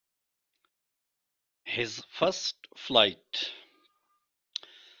His first flight.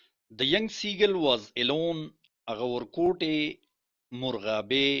 The young seagull was alone. هغه ورکوټې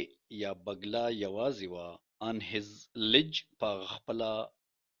مرغابې یا بګلا یوازې وه on his ledge په هغه خپله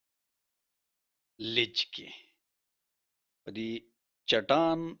لج کې په دې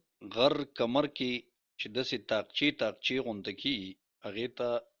چټان غر کمر کې چې داسې تاقچې غونته کېږي هغې ته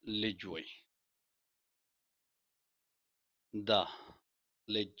لج وایي. دا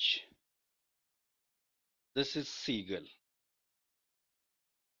لج. This is seagull.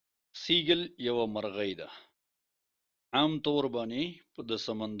 سیګل یوه مرغۍ ده. عام طور باندې په د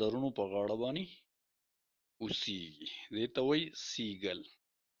سمندرونو په غاړه باندې اوسیږي. دې ته وایي سیګل.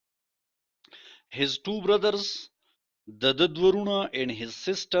 His two brothers د ده دوه وروڼه and his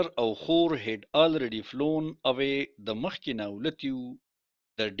sister او خور had already flown away د مخکې نه وتلي وو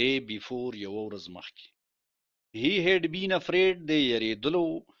the day before یوه ورځ مخکې. He had been afraid دی یریدلو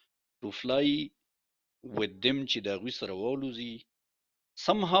to fly with them چې د هغوی سره والوزي.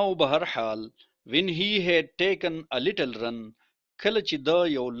 Somehow به هر حال when he had taken a little run کله چې دا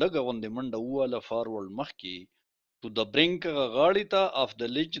یو لږه غوندې منډه وواله فارورډ مخکې to the brink هغه غاړې ته of the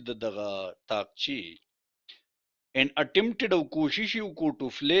ledge د دغه تاقچې and attempted او کوشش یې وکړو to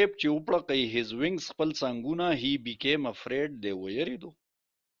flap چې وپړقوي his wings خپل څانګونه he became afraid دی ویرېدو.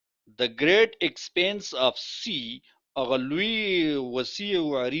 The great expanse of sea هغه لوی وسیع او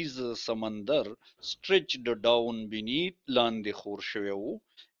عریض سمندر stretched down beneath لاندې خور شوی و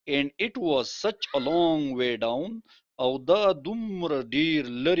and it was such a long way down او دا دومره ډیر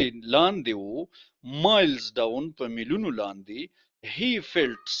لرې لاندې و miles down په میلونو لاندې. he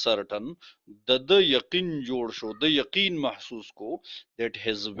felt certain د یقین جوړ شو د یقین محسوس کو that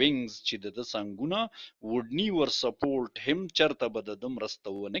his wings چې د څنګونه would never support him چرته به د مرسته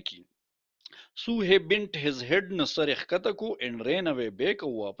ونه کړي. So he bent his head نه سر یې ښکته کو and ran away back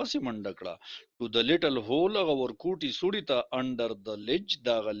او واپس یې منډه کړه to the little hole هغه ورکوټي سوړي ته under the ledge د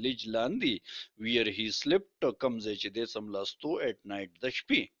هغه لج لاندې where he slept کوم ځای چې دی څملاستو at night د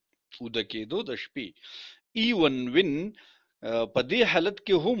شپې وده کېدو د شپې. even when په دې حالت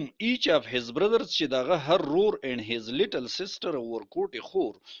کې هم each of his brothers چې دغه هر رور and his little sister ورکوټي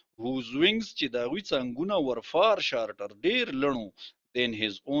خور whose wings چې د هغوی څانګونه were far shorter ډېر لڼو than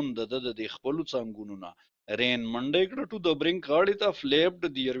his own د خپلو څانګونو نه ran منډه کړه to the brink غاړې ته flapped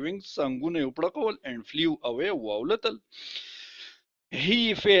their wings څانګونه یې وپړقول and flew away واولتل. he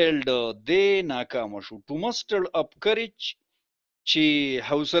failed دی ناکامه شو to muster up courage چې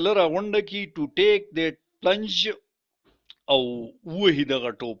حوصله راغونډه کړي to take that plunge او وهي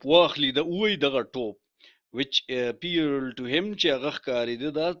دغه ټوپ واخلي وهي دغه ټوپ which appeared to him چې هغه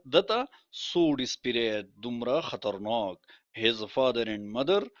ښکارېده دته so desperate دومره خطرناک. his father and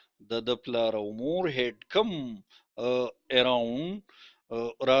mother د پلار او مور had come around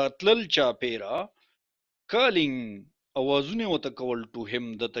راتلل چاپیره calling اوازونه ورته کول to him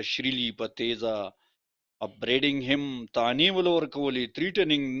د تشریلی په تیزه upbraiding him تانې وله ورکولې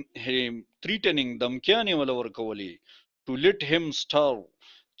threatening دمکیانې وله ورکولې to let him starve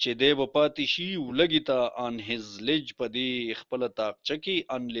چې دی به پاتې شي ولږې ته on his ledge په دې خپله تاقچه کې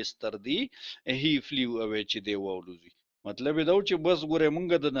unless تر دې he flew away چې دی والوزي. مطلب یې دا و چې بس ګوره موږ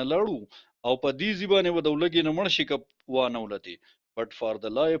د نه لاړو او په دې ځي باندې به د ولږې نه مړ شي که وانه ولتې but for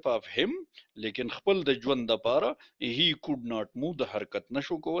the life of him لیکن خپل د ژوند دپاره he could not move د حرکت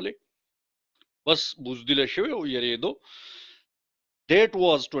نشو کولی بس بوزدله شوی او یریدو. that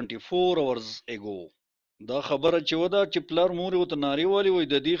was 24 hours ago. دا خبره چې وده چې پلار مور ورته نارې والې وایي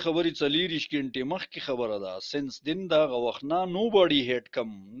د دې خبرې 24 ګنټې مخکې خبره ده. since then د هغه وخت نه nobody had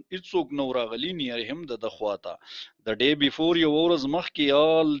come هېڅوک نه و راغلي near him د ده خواته. the day before یوه ورځ مخکې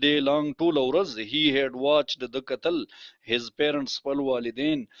all day long ټوله ورځ he had watched د کتل his parents خپل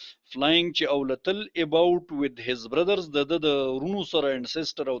والدین flying چې اولتل about with his brothers د ورونو سره and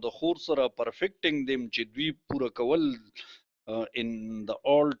sister او د خور سره perfecting them چې دوی پوره کول in the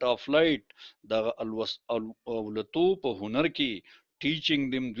art of flight دغه اولتو په هنر کې teaching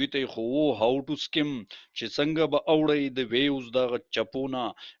them دوی ته خو how to skim چې څنګه به اوړی د waves دغه چپونه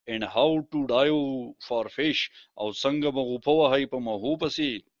and how to dive for fish او څنګه به غوپه وهی په مهو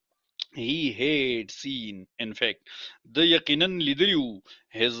پسې. he had seen in fact د یقینا لیدلی و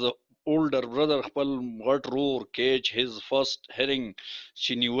his older brother خپل غټ رور catch his first herring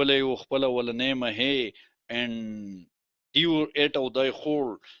چې نیولی و خپله ولنۍ مهی and deer ate او دی خور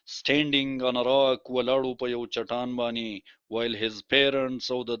standing on a rock ولاړو په یو چټان باندې while his parents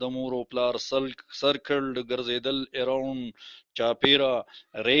او د مور او پلار circled ګرځېدل around چاپیره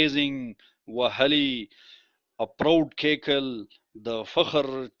raising وهلي a proud cackle د فخر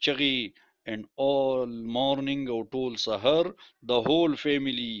چغې and all morning او ټول سحر the whole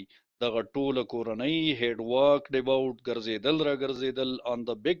family دغه ټوله کورنۍ هیډ واکډ اباوټ ګرځېدل را ګرځېدل on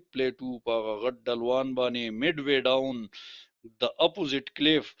the big plateau په هغه غټ ډلوان باندې midway down د اپوزیټ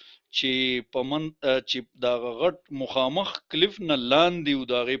کلیف چې دغه غټ مخامخ کلیف نه لاندې و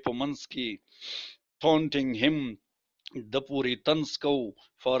د هغې په منځ کې taunting him د پورې طنز کو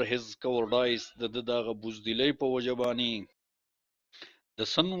for his cowardice د ده دغه بزدلۍ په وجه باندې The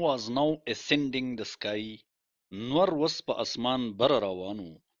sun was now ascending the sky. نور وس په اسمان بره روانو.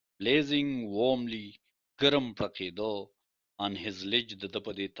 Blazing warmly. ګرم پړقېده. On his ledge د ده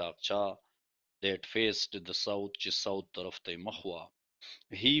په دې تاقچه that faced the south چې south طرف ته مخ وه.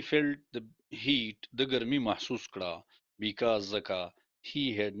 He felt the heat د ګرمي محسوس کړه because ځکه he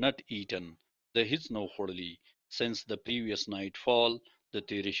had not eaten د هیڅ نو خوړلی since the previous nightfall د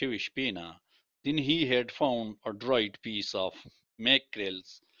تیرې شوې شپې نه. Then he had found a dried piece of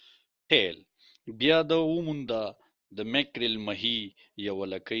mackerel's tail. بیا د ومونده د mackerel مهي یوه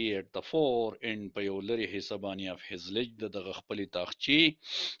لکۍ at the far end په یو لرې حصه باندې of his ledge د دغه خپلې تاخچې.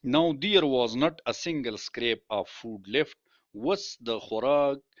 Now there was not a single scrap of food left. وس د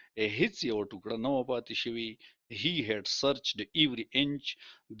خوراک هیڅ یوه ټوکړه نه وه پاتې شوې. He had searched every inch.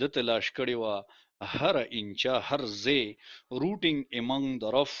 ده تلاش کړې وه هره انچه هر ځای. Rooting among the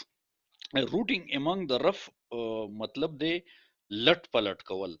rough مطلب دی لټ پلټ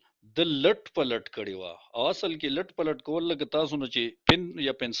کول. د لټ پلټ کړې وه او اصل کې لټ پلټ کول لکه تاسو نه چې پن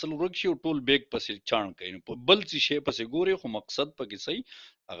یا پنسل ورک شي او ټول بیگ پسې چاڼ کوي په بل څه شی پسې ګوري خو مقصد پکې صحیح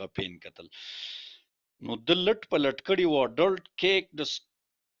هغه پین کتل. نو د لټ پلټ کړې وه ډلټ کیک د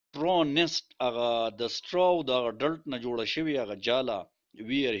straw nest هغه د straw او د هغه ډلټ نه جوړه شوې هغه جاله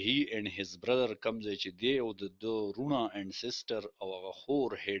where he and his brother کوم ځای چې دی او د ده رونه and sister او هغه خور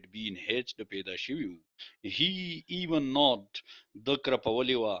had been hatched پیدا شوي وو. He even not د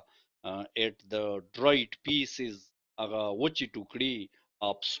کرپولې وه at the dried pieces هغه وچې ټوکړې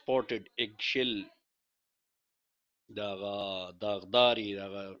of spotted eggshell د هغه داغدارې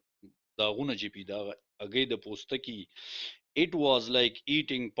هغه داغونه چې پي د هغه هګۍ د پوستکي. It was like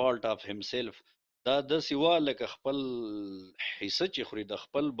eating part of himself. دا داسې وه لکه خپل حصه چې خوري د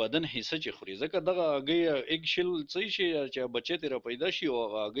خپل بدن حصه چې خوري ځکه دغه هګۍ ایګ شل څه شي چې بچی ترې را پیدا شي او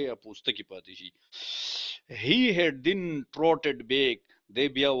هغه هګۍ پوستکي پاتې شي. He had then trotted back. دی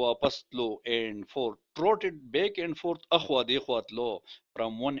بیا واپس تلو and forth trotted back and forth اخوا دی خوا تلو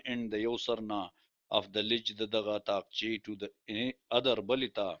from one end د یو سر نه of the ledge د دغه تاقچې to the other بلې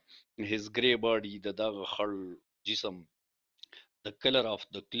ته his grey body د دغه خړ جسم the color of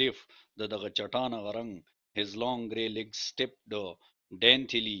the cliff د دغه چټان هغه رنګ his long grey legs stepped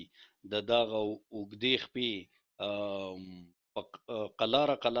daintily د دغه اوږدې خپې په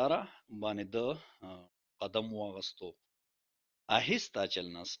قلاره باندې د قدم واغستو آهسته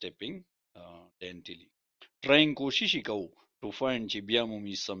چلنا stepping daintily trying کوشش کو to find چې بیا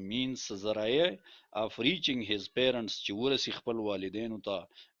مومي some means ذرایع of reaching his parents چې ورسي خپل والدینو ته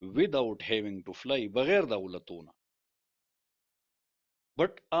without having to fly بغیر دولتونه.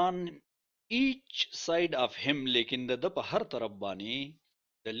 But on each side of him لیکن د ده په هر طرف باندې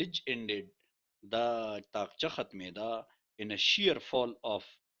the ledge ended دا تاقچه ختمېده in a sheer fall of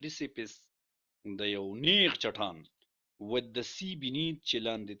precipice د یو نیغ چټان with the sea beneath چې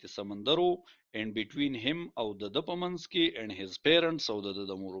لاندې ته سمندرو and between him او د ده په منځ کې and his parents او د ده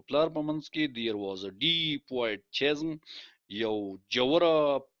د مور و پلار په منځ کې there was a deep wide chasm یو جوره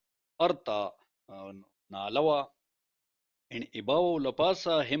ارته ناله وه and above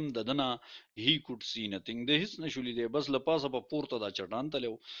لپاسه هم د دنه he could see nothing د هیڅ نشو لیدی بس لپاسه په پورته دا چټان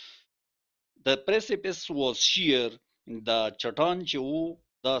تلو. The precipice was sheer دا چټان چې وو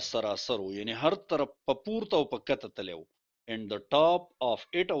دا سراسر وو یعنی هر طرف په پورته او په کته تلو and the top of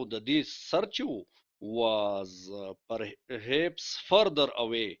it او د دې سر چې وو was perhaps further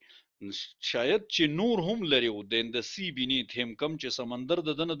away شاید چې نور هم لري و than the sea beneath him کم چې سمندر د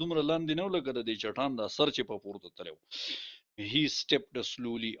دنه دومره لاندې نه لکه د دې چټان دا سر چې په پورته تلو. He stepped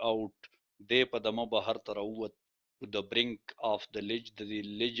slowly out. دی په دمه بهر ته راووت to the brink of the ledge د دې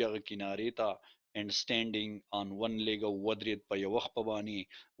لج هغه کنارې ته and standing on one leg او ودرېد په یوه خپه باندې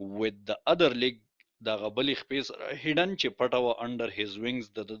with the other leg دغه بلې خپې سره hidden چې پټه وه under his wings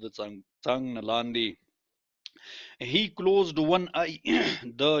د ده د څنګ نه لاندې. He closed one eye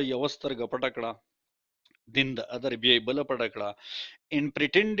د یوه سترګه پټه کړه then the other بیا یې بله پټه کړه and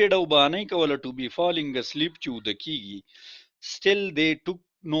pretended او بهانۍ کوله to be falling asleep چې وده کېږي. Still they took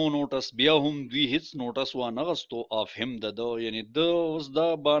no notice بیا هم دوی هیڅ نوټس وانغستو of him د ده یعنی ده اوس دا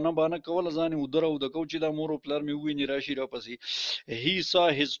بانه کوله ځان یې وده راوده کو چې دا مور و پلار مې وویني راشي راپسې. He saw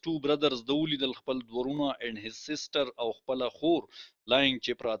his two brothers ده ولیدل خپل دورونه and his sister او خپله خور lying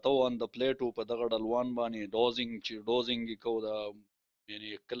چې پراته و on the plateau په دغه ډلوان باندې dozing چې dozing یې کو دا یعنی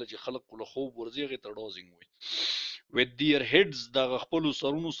کله چې خلق له خوب ورځي هغې ته ډوزینګ وایي. with their heads دغه خپلو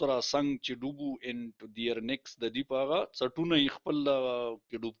سرونو سره څنګ چې ډوبو into their necks د دې په هغه څټونه یې خپل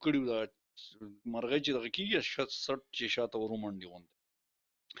کې ډوب کړي وو، مرغۍ چې دغه کېږي څټ چې شاته ور ومنډي غوندې.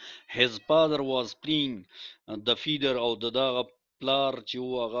 his father was playing the feeder او د دغه پلار چې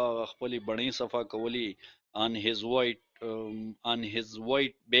و هغه خپلې بڼې صفا کولې on his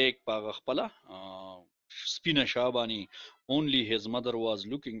white back په هغه خپله سپینه شا باندې. only his mother was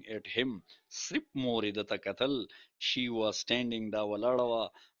looking at him صرف مور یې دته کتل. she was standing دا ولاړه وه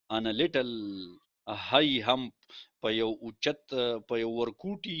on a little high hump په یو اوچت په یو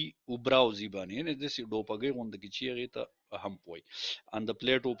ورکوټي اوبراوزي باندې، یعنې داسې ډوپګۍ غونده کې چې هغې ته همپ وایي. on the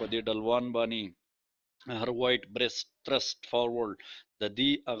plateau په دې ډلوان باندې her white breast thrust forward د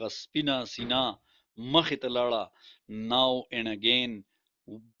دې هغه سپینه سینه مخې ته لاړه. now and again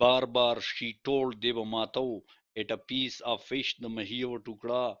بار بار she told دی به ماته و at a piece of fish د مهي یوه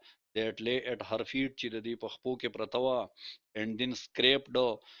ټوکړه that lay at her feet چې د دې په خپو کې پرته وه. and then scraped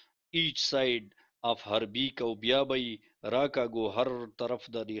each side of her beak او بیا به یې راکاږو هر طرف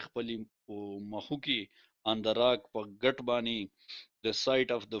د دې خپلې مخو کې on the rock په ګټ باندې the sight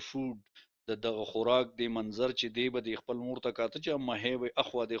of the food د دغه خوراک دی منظر چې دی به د خپل مور ته کاته چې مهی به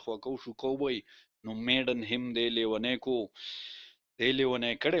اخوا د خوا کو شو کو به نو میډن هم دی لیونی کو دی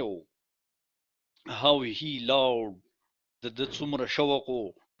لیونی کړی و. how he loved د ده څومره شوق و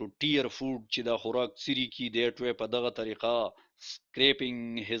to tear food چې دا خوراک څیري کي that way په دغه طریقه scraping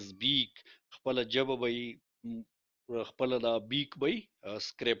his beak خپله ژبه به یې خپله دا بیک به یې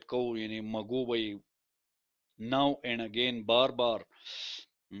سکریپ کو یعنې مګو به یې now and again بار بار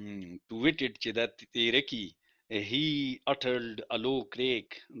to wit it چې دا تیره کی. he uttered a low crack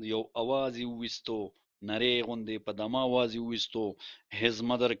یو اواز یې وویستو نری غوندې په دمه اواز یې وویستو. his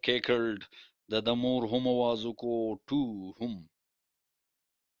mother cackled د ده مور هم اواز وکړو too هم.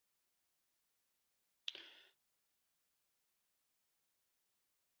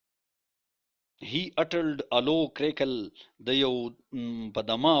 he uttered a low crackle د یو په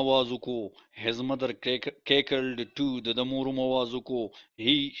دمه اواز وکړو. his mother cackled too د ده مور هم اواز وکړو.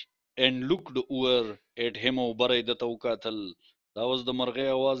 he and looked over at him او بره یې ده ته وکتل. دا اوس د مرغۍ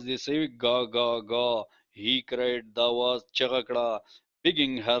اواز دی سوي ګا ګا ګا. he cried دا اواز چغه کړه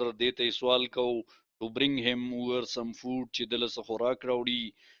begging her دې ته یې سوال کو to bring him over some food چې ده له څه خوراک راوړي.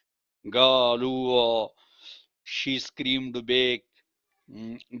 ګالوه she screamed back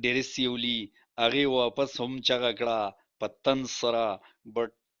derisively هغې واپس هم چغه کړه په طنز سره.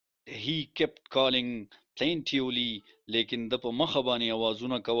 but he kept calling plaintively لیکن ده په مخه باندې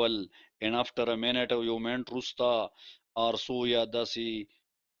اوازونه کول. and after a minute او یو منټ وروسته or so یا داسې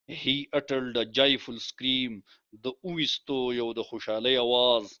he uttered a joyful scream د اویستو یو د خوشحالۍ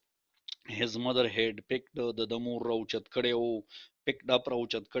اواز. his mother had picked د ده مور راوچت کړی و picked up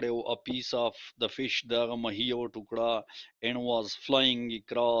راوچت کړی و a piece of the fish د هغه مهي یوه ټوکړه and was flying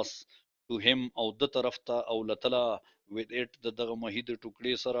across to him او ده طرف ته او لتله with it د دغه مهي د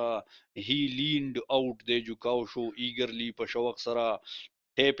ټوکړې سره. he leaned out دی جوکاو شو eagerly په شوق سره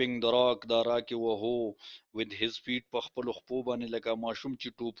tapping the rock دا راکې وهو with his feet په خپلو خپو باندې لکه ماشوم چې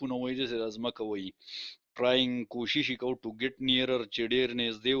ټوپونه وایي داسې د ځمکه وایي. trying کوشش یې کو to get nearer چې ډېر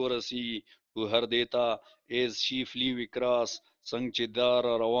نږدې ورسي to her دې ته as she flew across څنګه چې دا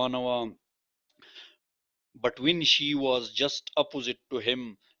را روانه وه. but when she was just opposite to him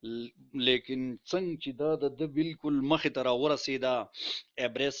لیکن څنګه چې دا د ده بالکل مخې ته راورسېده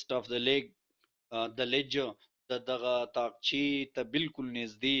abreast of the ledge د دغه تاقچې ته بالکل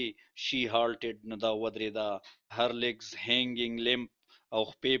نږدې she halted نو دا ودرېده. her legs hanging limp او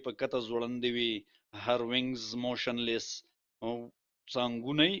خپې په کته ځوړندې وې. her wings motionless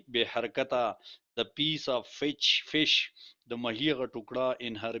څانګونه یې بې حرکته. the piece of fish د مهي هغه ټوکړه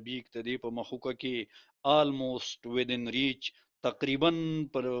in her beak د دې په مښوکه کې almost within reach تقریبا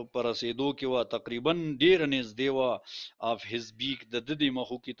په رسېدو کې وه تقریبا ډېره نږدې وه of his beak د ده دې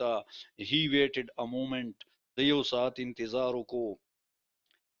مښوکې ته. he waited a moment د یو ساعت انتظار وکړو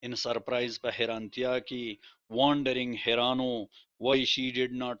in surprise په حیرانتیا کې wondering حیرانو why she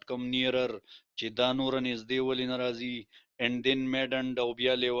did not come nearer چې دا نوره نږدې ولې نه راځي. and then maddened او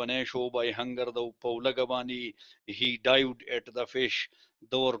بیا لیونی شو by hunger د په ولږه باندې. he dived at the fish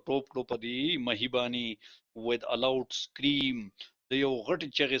د ور ټوپ کړو په دې مهي باندې with a loud scream د یو غټې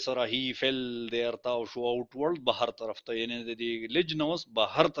چغې سره. he fell دی ارتاو شو outward بهر طرف ته یعنې د دې لج نه اوس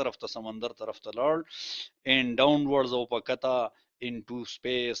بهر طرف ته سمندر طرف ته لاړ and downwards او په کته into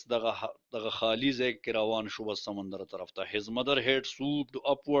space دغه خالی ځای کې روان شو بس سمندر طرف ته. his mother had swooped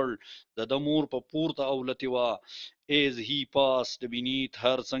upward د مور په پورته اولتې وه. as he passed beneath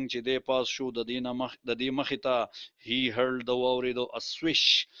her څنګه چې دی پاس شو د دې مخې ته. he heard د واورېدو a swish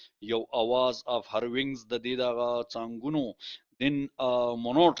یو आवाज of her wings د دې دغه څانګونو. then a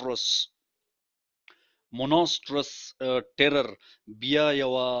monstrous terror بیا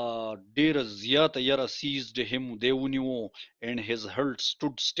یوه ډیره زیاته یره seized him دی ونیو. and his heart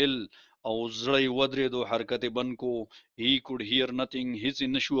stood still او زړه یې ودرېدو حرکت یې بند کو. he could hear nothing هیڅ یې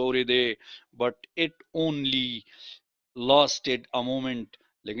نشو اورېدی. but it only lasted a moment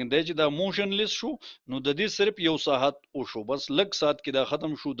لیکن دی چې دا موشنلیس شو نو د دې صرف یو ساعت وشو بس لږ ساعت کې دا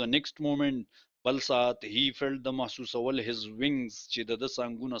ختم شو. the next moment بل ساعت he felt د محسوسول his wings چې د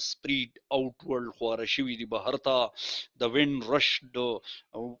څانګونه spread outward خواره شوي دي بهر ته. the wind rushed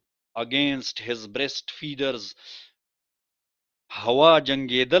against his breast feeders هوا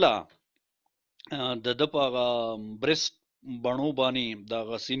جنګېدله د په هغه برست بڼو باندې د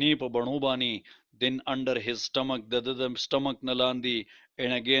هغه سینې په بڼو باندې. then under his stomach د stomach نه لاندې.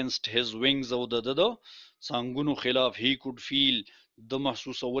 and against his wings او د څانګونو خلاف. he could feel د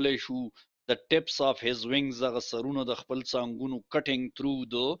محسوسولی شو the tips of his wings هغه سرونه د خپل څانګونو cutting through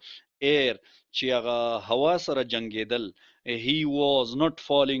the air چې هغه هوا سره جنګېدل. he was not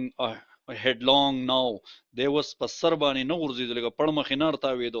falling headlong now دی اوس په سر باندې نه غورځېده لکه پړ مخې نه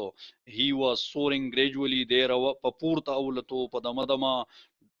ورتاوېدو. he was soaring gradually دی په پورته اولتو په دمه دمه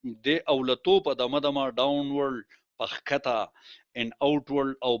دی اولتو په دمه دمه downward په ښکته and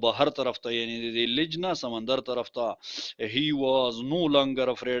outward او بهر طرف ته یعنی د لج نه سمندر طرف ته. he was no longer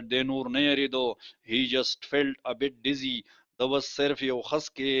afraid دی نور نه یریدو. he just felt a bit dizzy د بس صرف یو خس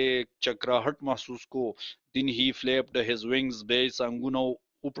کې چکراهټ محسوس کو. then he flapped his wings بیا یې څانګونه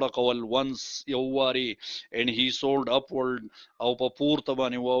وپړقول once یو واري. and he soared upward او په پورته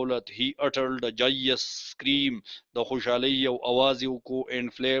باندې واولت. he uttered a joyous scream د خوشحالۍ یو आवाज یې وکړو.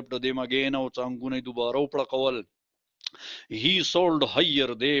 and flapped them again او څانګونه یې دوباره وپړقول. he soared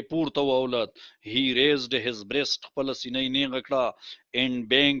higher دی پورته واولت. he raised his breast خپله سینه یې نیغه کړه. and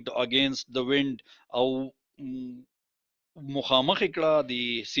banged against the wind او مخامخ کړه د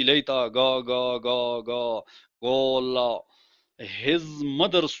سیلۍ ته گا گا گا گا ګولا. his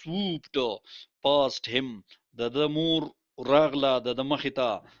mother swooped past him د مور راغله د مخې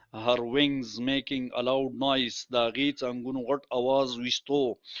ته. her wings making a loud noise د هغې څانګونو غټ आवाज ویستو.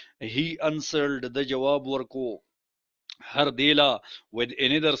 he answered د جواب ورکو هر دیله with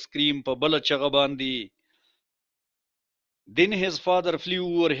another scream په بله چغه باندې. then his father flew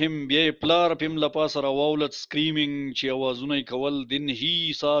over him بیا یې پلار پم له پاسه راواولت screaming چې اوازونه یې کول. then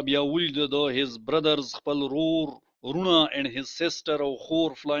he saw بیا ولید د his brothers خپل رونه and his sister او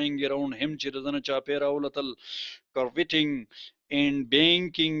خور flying around him چې د ده نه چاپېره راولتل curveting and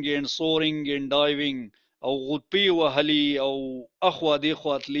banking and soaring and diving او غوپې وهلې او اخوا دې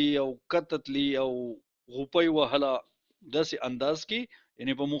خوا تلې او کته تلې او غوپۍ وهله داسې انداز کې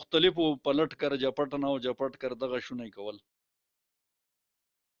یعنی په مختلفو پلټ کر جپټ نه او جپټ کر دغه شونه کول.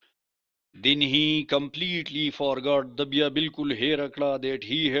 then he completely forgot د بیا بالکل هیر کړه that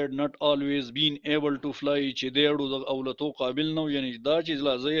he had not always been able to fly چې دی اړو د اولتو قابل نه یعنی دا چې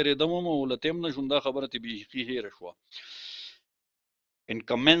لا زه یېرېدم هم اولتیم نه شوم دا خبره ته بیخي هیره شوه. and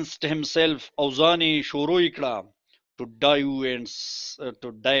commenced himself او ځان یې شروع یې کړه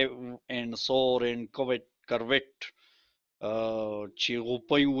to dive and soar and curvet چې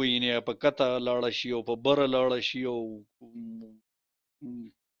غوپۍ وویني په کته لاړه شي او په بره لاړه شي او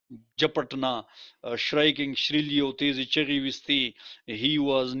جپټنا shrieking shrilly او تیزې چغې ویستې. he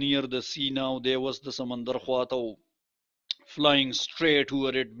was near the sea now دی اوس د سمندر خواته و. flying straight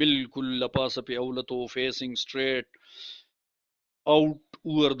over it بالکل له پاسه پې اولتو facing straight out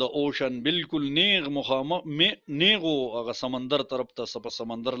over the ocean بالکل نیغ نیغو هغه سمندر طرف ته په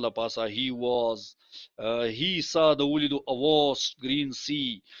سمندر له پاسه. he saw د ولیدو a vast green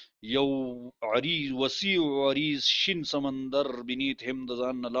sea یو عریض وسیع عریض شین سمندر beneath him د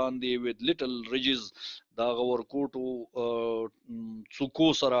ځان نه لاندې with little ridges دا ورکوټو څوکو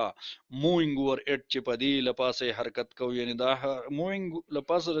سره moving over it چې په دې لپاسه حرکت کوي یعنی دا moving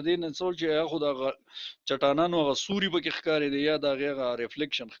لپاسه د دې نه څول چې هغه د چټانانو هغه سوري پکې ښکاري دی یا د هغه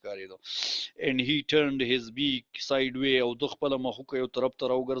ریفلیکشن ښکاري دو. and he turned his beak sideway او د خپل مخوکه یو طرف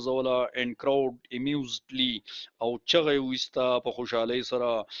ته راوګرځوله. and crowd amusedly او چغه وستا په خوشحالۍ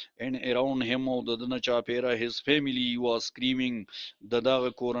سره. and around him او د نه چاپیره his family was screaming د دغه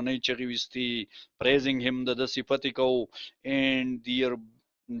کورنۍ چغې وستي praising him د صفت کو. and their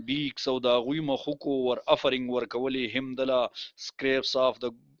beaks او د هغوی مخوکو ور offering ورکولې هم دله scraps of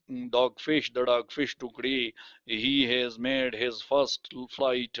the ډاګ فیش د ډاګ فیش ټوکړي he has made his first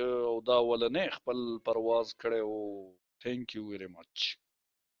flight او دا ولنې خپل پرواز کړی و. thank you very much.